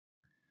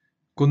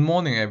Good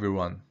morning,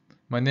 everyone.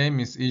 My name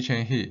is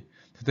Yichen.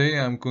 Today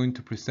I'm going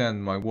to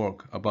present my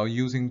work about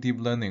using deep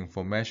learning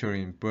for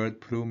measuring bird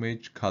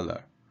plumage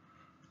color.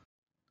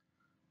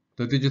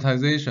 The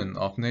digitization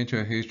of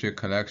nature history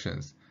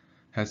collections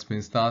has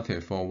been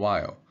started for a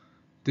while.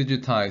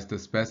 Digitized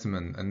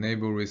specimens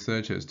enable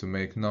researchers to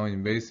make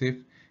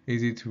non-invasive,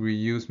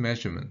 easy-to-reuse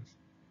measurements.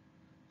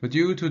 But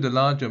due to the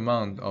large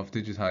amount of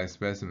digitized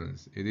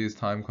specimens, it is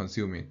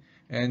time-consuming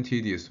and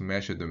tedious to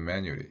measure them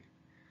manually.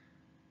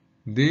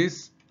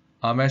 These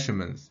are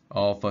measurements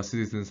of a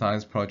citizen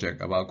science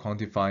project about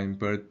quantifying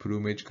bird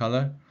plumage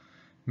color.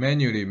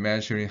 Manually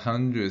measuring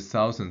hundreds of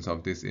thousands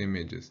of these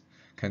images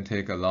can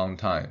take a long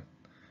time.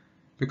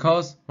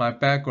 Because my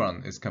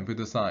background is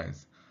computer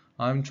science,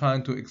 I'm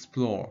trying to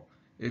explore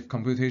if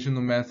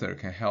computational method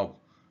can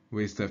help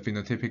with the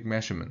phenotypic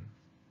measurement.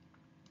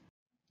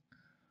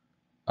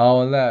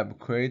 Our lab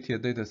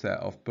created a dataset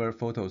of bird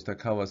photos that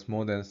covers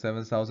more than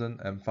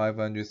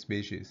 7,500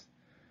 species.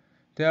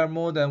 There are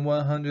more than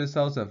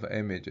 100,000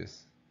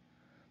 images.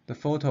 The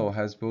photo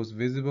has both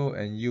visible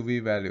and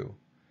UV value.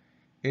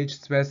 Each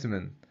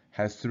specimen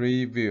has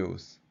 3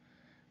 views.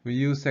 We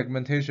use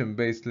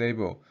segmentation-based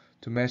label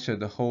to measure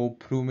the whole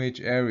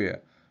plumage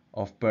area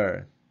of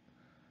bird.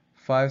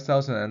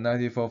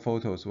 5,094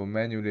 photos were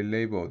manually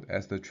labeled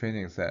as the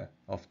training set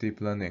of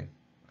deep learning.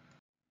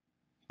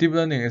 Deep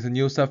learning is a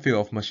new subfield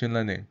of machine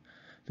learning.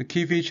 The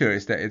key feature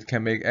is that it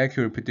can make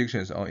accurate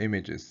predictions on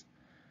images.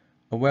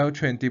 A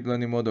well-trained deep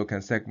learning model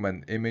can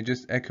segment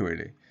images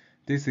accurately.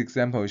 This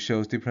example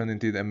shows deep learning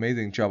did an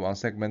amazing job on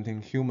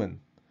segmenting human,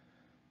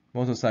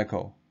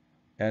 motorcycle,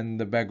 and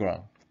the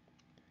background.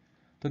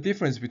 The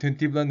difference between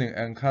deep learning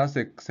and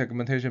classic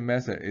segmentation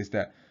method is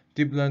that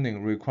deep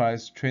learning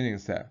requires training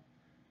set,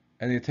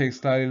 and it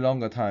takes slightly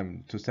longer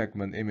time to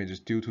segment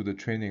images due to the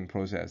training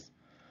process.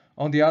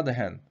 On the other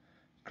hand,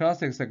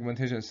 classic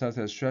segmentation such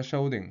as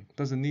thresholding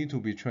doesn't need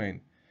to be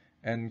trained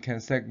and can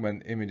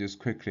segment images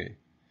quickly.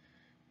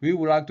 We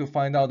would like to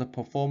find out the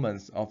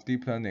performance of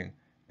deep learning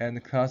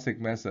and classic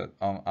method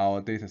on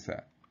our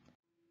dataset.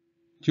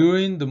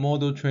 During the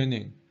model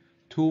training,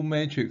 two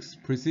metrics,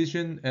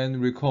 precision and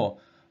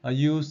recall, are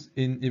used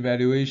in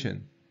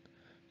evaluation.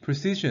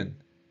 Precision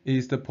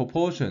is the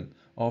proportion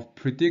of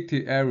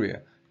predicted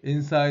area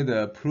inside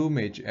the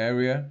plumage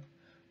area.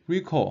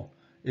 Recall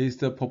is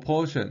the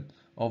proportion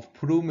of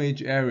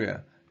plumage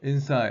area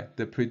inside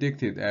the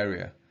predicted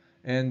area.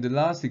 And the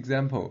last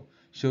example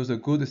shows a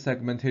good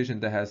segmentation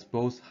that has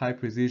both high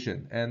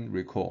precision and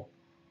recall.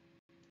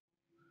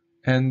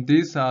 And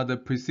these are the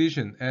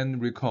precision and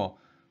recall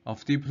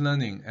of deep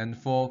learning and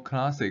 4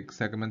 classic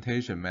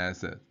segmentation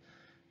methods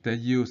that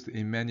used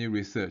in many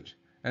research.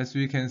 As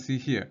we can see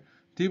here,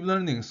 deep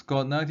learning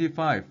scored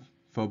 95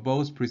 for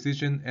both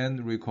precision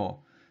and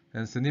recall,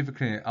 and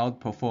significantly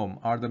outperformed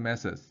other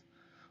methods.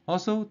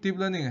 Also, deep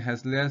learning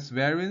has less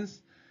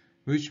variance,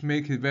 which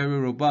makes it very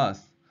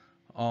robust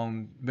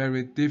on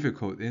very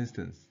difficult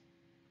instances.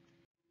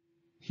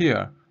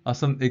 Here are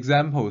some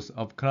examples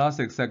of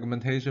classic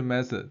segmentation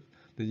methods.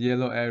 The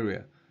yellow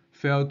area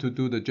failed to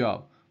do the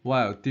job,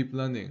 while deep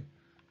learning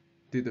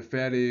did a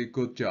fairly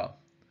good job.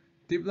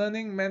 Deep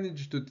learning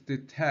managed to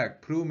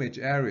detect plumage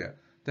area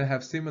that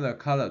have similar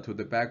color to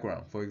the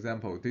background, for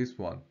example this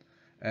one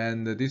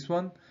and this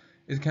one.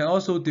 It can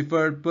also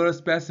defer bird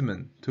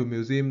specimen to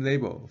museum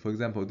label, for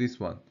example this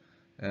one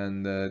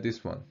and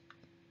this one.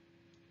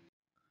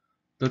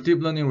 The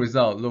deep learning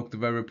result looked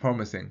very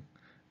promising,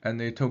 and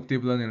it took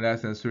deep learning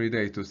less than 3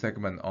 days to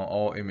segment on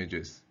all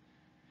images.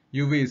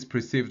 UV is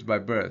perceived by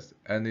birds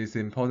and is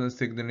an important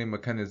signaling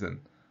mechanism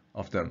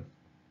of them.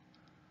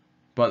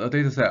 But a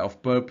dataset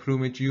of bird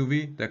plumage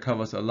UV that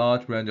covers a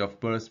large range of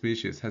bird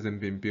species hasn't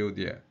been built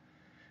yet.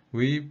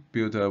 We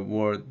built a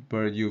world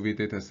bird UV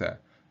dataset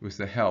with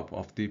the help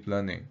of deep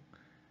learning.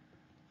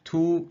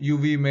 2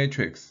 UV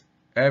matrices,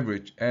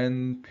 average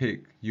and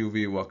peak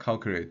UV, were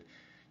calculated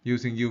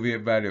using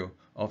UV value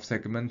of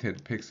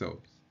segmented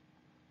pixels.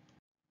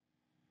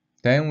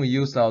 Then we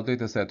used our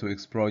dataset to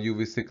explore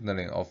UV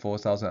signaling of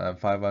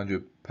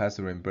 4,500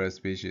 passerine bird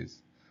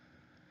species.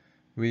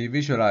 We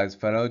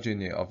visualized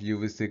phylogeny of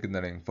UV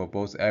signaling for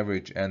both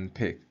average and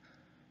peak.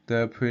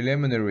 The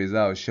preliminary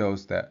result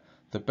shows that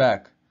the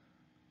back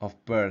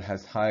of bird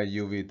has higher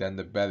UV than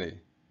the belly.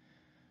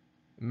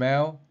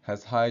 Male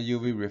has high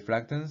UV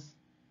reflectance.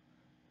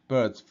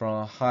 Birds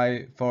from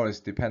high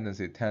forest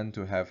dependency tend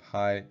to have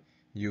high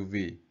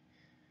UV.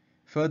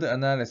 Further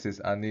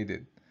analysis are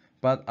needed,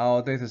 but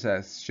our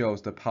dataset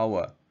shows the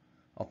power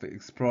of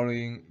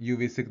exploring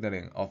UV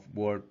signaling of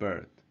world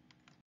bird.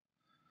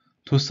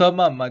 To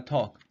sum up my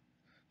talk,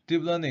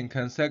 deep learning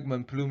can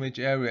segment plumage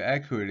area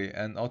accurately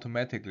and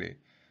automatically,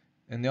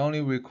 and it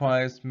only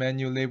requires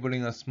manual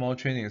labeling a small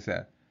training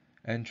set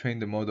and train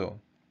the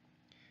model.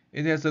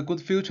 It has a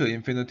good future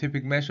in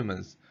phenotypic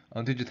measurements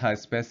on digitized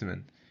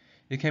specimens.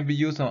 It can be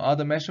used on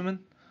other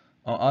measurements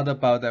on other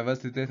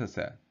biodiversity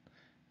datasets.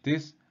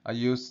 This I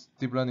use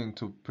deep learning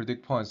to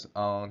predict points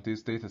on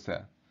this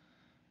dataset.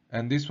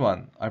 And this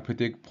one, I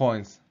predict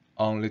points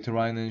on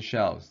Littorine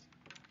shells.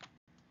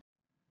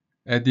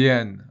 At the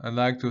end, I'd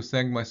like to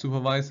thank my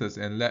supervisors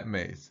and lab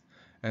mates,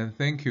 and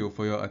thank you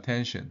for your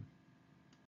attention.